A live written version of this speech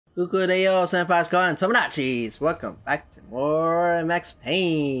Kukudeyo Senpai's gone Tomonachis! Welcome back to more Max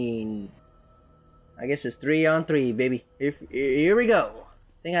Payne. I guess it's 3-on-3, baby. Here we go.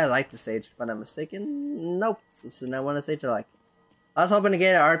 I think I like the stage, if I'm not mistaken. Nope, this is not one of the stage I like. I was hoping to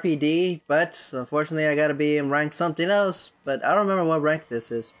get an RPD, but unfortunately I gotta be in rank something else. But I don't remember what rank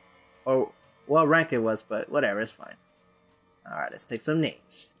this is, or what rank it was, but whatever, it's fine. Alright, let's take some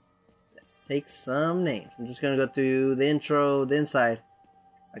names. I'm just gonna go through the intro, the inside.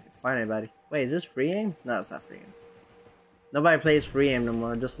 I can find anybody. Wait, is this free aim? No, it's not free aim. Nobody plays free aim no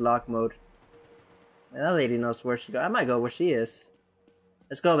more, just lock mode. Man, that lady knows where she go. I might go where she is.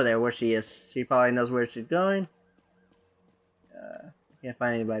 Let's go over there where she is. She probably knows where she's going. Can't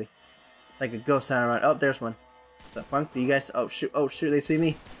find anybody. It's like a ghost town around. Oh, there's one. What's up, punk? Do you guys? Oh shoot, they see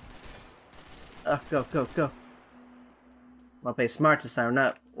me. Oh, go. I'm gonna play smart this time or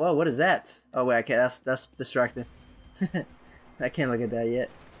not. Whoa, what is that? Oh wait, I can't. That's distracting. I can't look at that yet.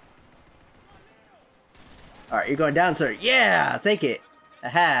 Alright, you're going down, sir. Yeah, take it.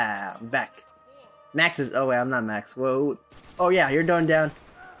 Aha, I'm back. Max is. Oh wait, I'm not Max. Whoa. Oh yeah, you're going down.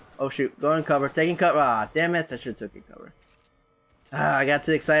 Oh shoot, going cover, taking cover. Ah, damn it, I should have took cover. Ah, I got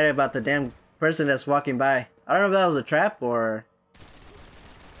too excited about the damn person that's walking by. I don't know if that was a trap or.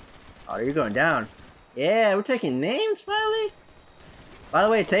 Oh, you're going down. Yeah, we're taking names finally. By the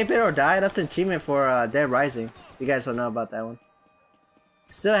way, tape it or die. That's an achievement for Dead Rising. If you guys don't know about that one.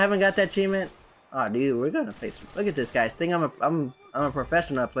 Still haven't got that achievement. Oh, dude, we're gonna play some. Look at this, guys. Think I'm a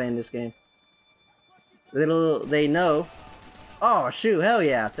professional at playing this game. Little they know. Oh shoot, hell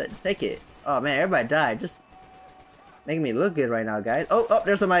yeah, take it. Oh man, everybody died. Just making me look good right now, guys. Oh,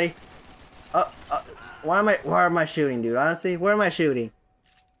 there's somebody. Why am I shooting, dude? Honestly, where am I shooting?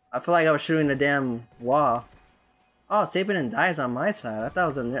 I feel like I was shooting the damn wall. Oh, Sapin and dies on my side. I thought it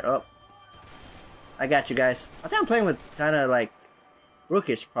was in there. Oh, I got you guys. I think I'm playing with kind of like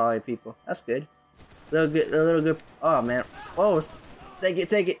rookish probably people. That's good. A little good. Oh man. Oh, take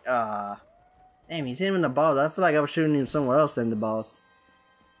it. Damn, he's hitting the balls. I feel like I was shooting him somewhere else than the balls.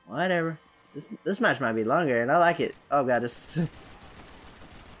 Whatever. This match might be longer, and I like it. Oh god, this. Oh,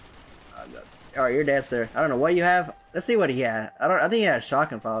 god. All right, you're dead, sir. I don't know what you have. Let's see what he had. I think he had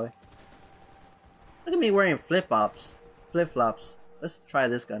shotgun probably. Look at me wearing flip-flops. Let's try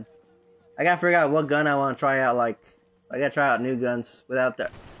this gun. I gotta figure out what gun I want to try out. Like, so I gotta try out new guns without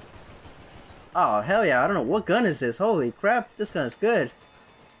that. Oh hell yeah! I don't know what gun is this. Holy crap! This gun is good.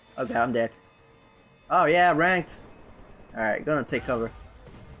 Okay, I'm dead. Oh yeah, ranked. All right, gonna take cover.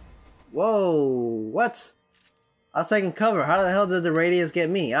 Whoa! What? I was taking cover. How the hell did the radius get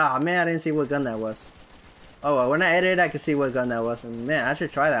me? Ah, oh, man, I didn't see what gun that was. Oh well, when I edited, I could see what gun that was, and man, I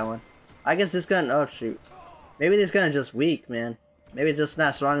should try that one. I guess this gun. Oh shoot, maybe this gun is just weak, man. Maybe it's just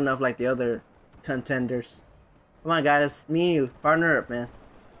not strong enough like the other contenders. Come on, guys, me and you partner up, man.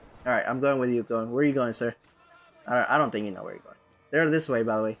 All right, I'm going with you. Where are you going, sir? I don't think you know where you're going. They're this way,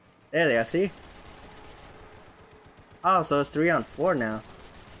 by the way. There they are. See? Oh, so it's 3-on-4 now.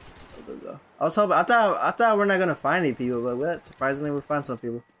 Go. I was hoping. I thought we're not gonna find any people, but surprisingly, we found some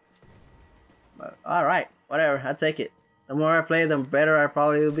people. But all right, whatever. I take it. The more I play, the better I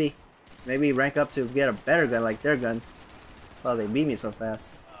probably will be. Maybe rank up to get a better gun like their gun. That's how they beat me so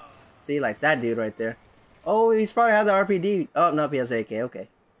fast. See, like that dude right there. Oh, he's probably had the RPD. Oh no, he has AK. Okay.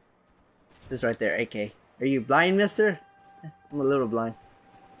 This right there, AK. Are you blind, mister? I'm a little blind.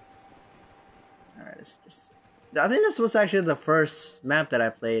 Alright, let's just. I think this was actually the first map that I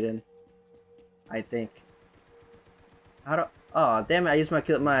played in. I think. Oh, damn it! I used my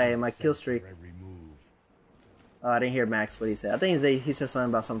kill streak. Oh, I didn't hear Max what he said. I think he said something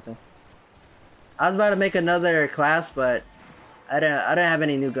about something. I was about to make another class, but I didn't have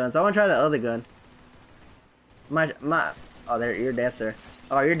any new guns. I want to try the other gun. Oh, there, you're dead, sir.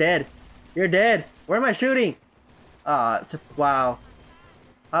 Oh, you're dead. You're dead. Where am I shooting? Oh, wow.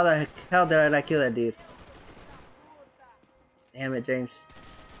 How the hell did I not kill that dude? Damn it, James.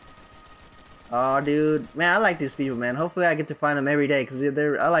 Oh, dude. Man, I like these people, man. Hopefully I get to find them every day, because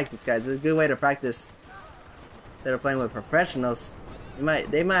I like these guys. It's a good way to practice. Instead of playing with professionals.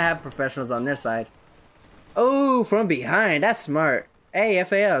 They might have professionals on their side. Oh, from behind. That's smart. Hey,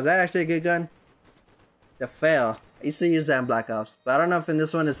 FAL. Is that actually a good gun? The FAL. I used to use that in Black Ops. But I don't know if in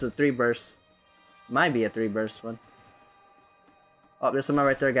this one it's a 3 burst. Might be a 3 burst one. Oh, there's someone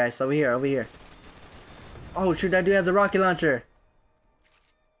right there, guys. Over here. Oh, shoot, that dude has a rocket launcher.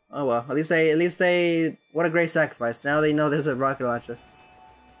 Oh well, at least they. What a great sacrifice. Now they know there's a rocket launcher.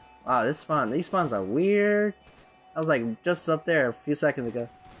 Wow, these spawns are weird. I was like just up there a few seconds ago.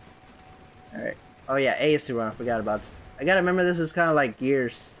 All right. Oh yeah, A is to run. I forgot about this. I gotta remember this is kind of like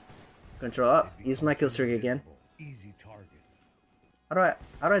Gears. Control up. Use my kill streak again. Easy targets. How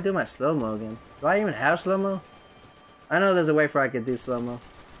do I do my slow-mo again? Do I even have slow-mo? I know there's a way for I could do slow-mo.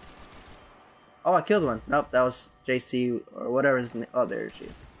 Oh, I killed one. Nope, that was JC or whatever his name. Oh, there she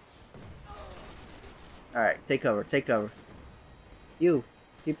is. Alright, take cover, take cover. You,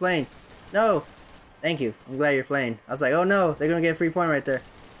 keep playing. No! Thank you. I'm glad you're playing. I was like, oh no, they're gonna get a free point right there.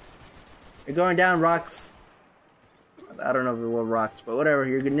 You're going down, Rocks. I don't know if it was Rocks, but whatever.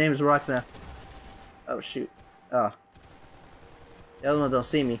 Your name is Rocks now. Oh, shoot. Oh. The other one don't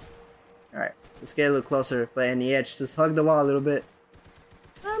see me. Alright, let's get a little closer. Play in the edge. Just hug the wall a little bit.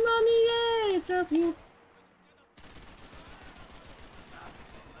 I'm on the edge of you.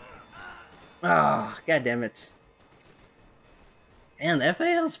 Ah, oh, god damn it. And the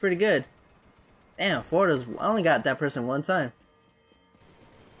FAL is pretty good. Damn, Florida's I only got that person one time.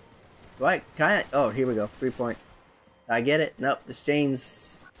 Can I? Oh, here we go. 3 point. Did I get it? Nope, it's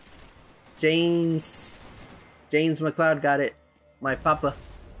James. James McLeod got it. My papa.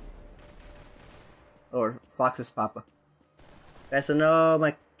 Or Fox's papa. You guys know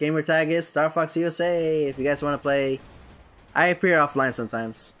my gamer tag is Star Fox USA. If you guys want to play, I appear offline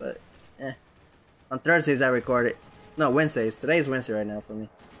sometimes, but on Thursdays I record it. No, Wednesdays. Today's Wednesday right now for me.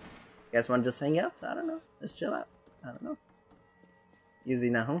 You guys want to just hang out? I don't know. Let's chill out. I don't know.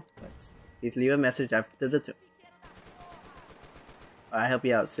 Usually not home, but please leave a message after the tune. I'll help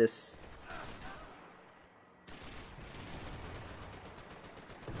you out, sis.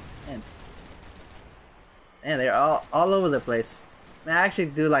 Man, they're all over the place. Man, I actually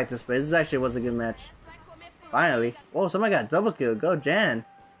do like this place. This actually was a good match. Finally. Whoa, somebody got double kill. Go Jan.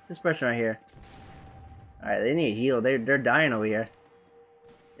 This person right here. Alright, they need heal. They're dying over here.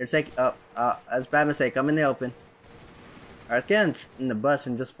 They're taking that's a bad mistake. I'm in the open. Alright, let's get in the bus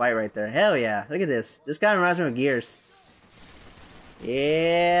and just fight right there. Hell yeah. Look at this. This guy reminds me of Gears.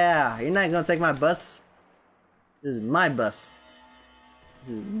 Yeah. You're not gonna take my bus. This is my bus.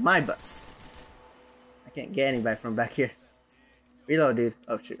 This is my bus. I can't get anybody from back here. Reload, dude.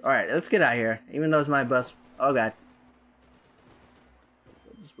 Oh, shoot. Alright, let's get out of here. Even though it's my bus. Oh, God.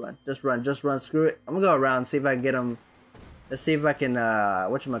 Just run. Just run. Just run. Screw it. I'm gonna go around and see if I can get him. Let's see if I can,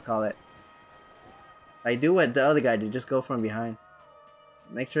 whatchamacallit. I do what the other guy did. Just go from behind.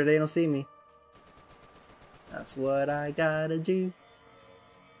 Make sure they don't see me. That's what I gotta do.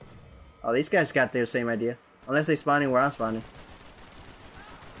 Oh, these guys got their same idea. Unless they spawning where I'm spawning.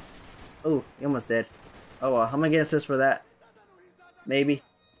 Oh, he almost dead. Oh well, I'm gonna get assist for that. Maybe.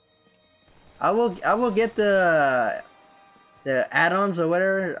 I will get the add-ons or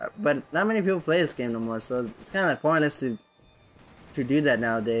whatever, but not many people play this game no more, so it's kind of pointless to do that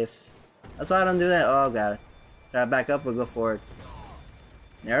nowadays. That's why I don't do that. Oh god, try to back up or go forward.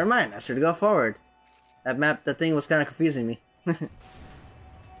 Never mind, I should go forward. That thing was kind of confusing me. Whatever,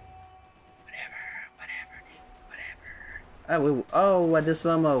 dude, whatever. Oh, I did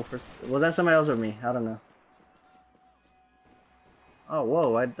slow-mo. Was that somebody else or me? I don't know. Oh,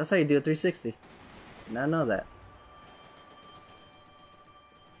 whoa, that's how you do a 360. Did not know that.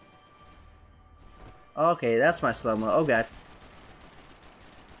 Okay, that's my slow-mo. Oh, God.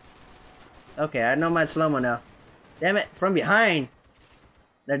 Okay, I know my slow-mo now. Damn it, from behind!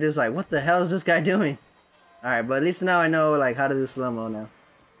 That dude's like, what the hell is this guy doing? Alright, but at least now I know, like, how to do slow-mo now.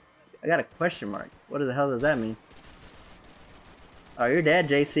 I got a question mark. What the hell does that mean? Oh, you're dead,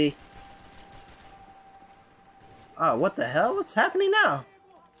 JC. Oh, what the hell? What's happening now?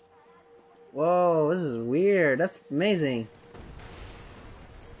 Whoa, this is weird. That's amazing.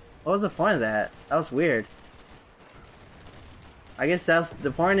 What was the point of that? That was weird. I guess that's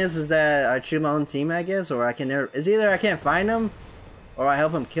the point is that I choose my own team, I guess, or I can never. It's either I can't find them, or I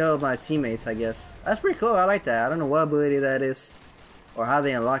help them kill my teammates. I guess that's pretty cool. I like that. I don't know what ability that is, or how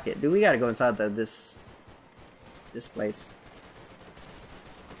they unlock it. Dude, we gotta go inside this place.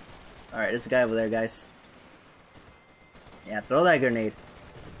 All right, there's a guy over there, guys. Yeah, throw that grenade.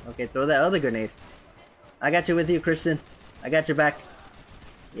 Okay, throw that other grenade. I got you with you, Christian. I got your back.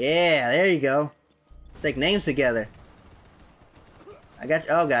 Yeah, there you go. Let's take names together. I got you.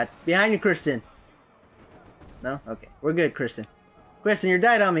 Oh, God. Behind you, Christian. No? Okay. We're good, Christian. Christian, you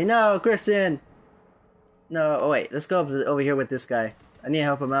died on me. No, Christian. No. Oh, wait. Let's go over here with this guy. I need to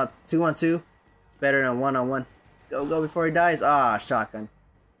help him out. 2-on-2. It's better than 1-on-1. Go before he dies. Ah, shotgun.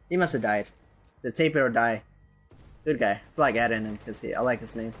 He must have died. The tape or die. Good guy. I feel like adding him because I like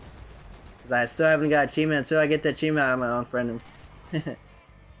his name. Because I still haven't got achievement. Until I get the achievement, I'm gonna unfriend him.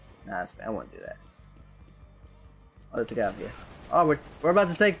 Nah, I won't do that. Oh, there's a guy up here. Oh, we're about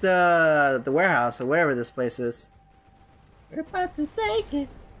to take the warehouse or wherever this place is. We're about to take it.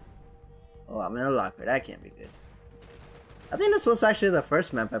 Oh, I'm in a locker. That can't be good. I think this was actually the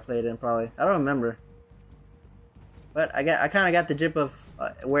first map I played in, probably. I don't remember. But I kind of got the grip of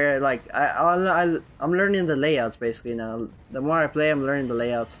where like I'm learning the layouts basically now. The more I play, I'm learning the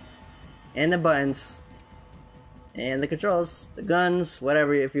layouts and the buttons and the controls, the guns,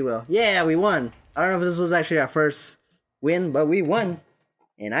 whatever, if you will. Yeah, we won. I don't know if this was actually our first win, but we won,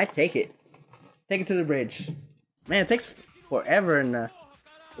 and I take it. Take it to the bridge. Man, it takes forever. And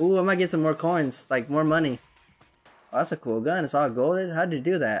ooh, I might get some more coins, like more money. Oh, that's a cool gun. It's all golded. How did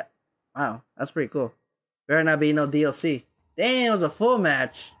you do that? Wow, that's pretty cool. Better not be no DLC. Damn, it was a full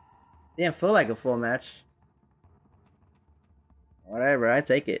match. Didn't feel like a full match. Whatever, I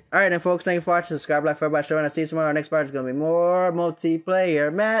take it. Alright then, folks. Thank you for watching. Subscribe, like, everybody, show, and I'll see you tomorrow. Our next part is going to be more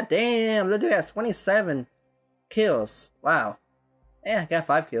multiplayer. Matt, damn, look at that. 27 kills. Wow. Yeah, I got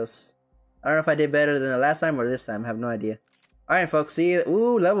 5 kills. I don't know if I did better than the last time or this time. I have no idea. Alright, folks. See you.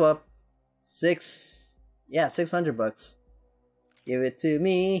 Ooh, level up. 600 bucks. Give it to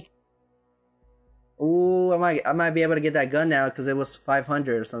me. Ooh, I might be able to get that gun now because it was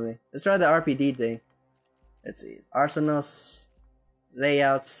 500 or something. Let's try the RPD thing. Let's see. Arsenals,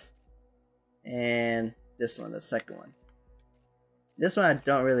 layouts, and this one, the second one. This one I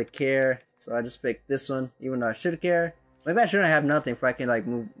don't really care, so I just picked this one, even though I should care. Maybe I shouldn't have nothing for I can like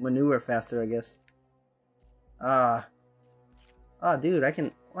maneuver faster, I guess. Oh, dude, I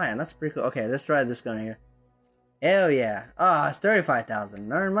can. Man, that's pretty cool. Okay, let's try this gun here. Hell yeah. Oh, it's 35,000.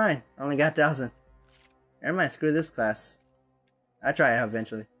 Never mind. I only got 1,000. Never mind. Screw this class. I'll try it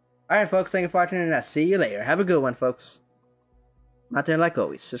eventually. Alright, folks. Thank you for watching, and I'll see you later. Have a good one, folks. My turn, like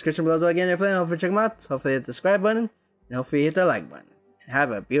always. Description below again. They're playing. Hopefully, check them out. Hopefully, hit the subscribe button. And hopefully, hit the like button. And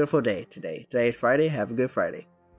have a beautiful day today. Today is Friday. Have a good Friday.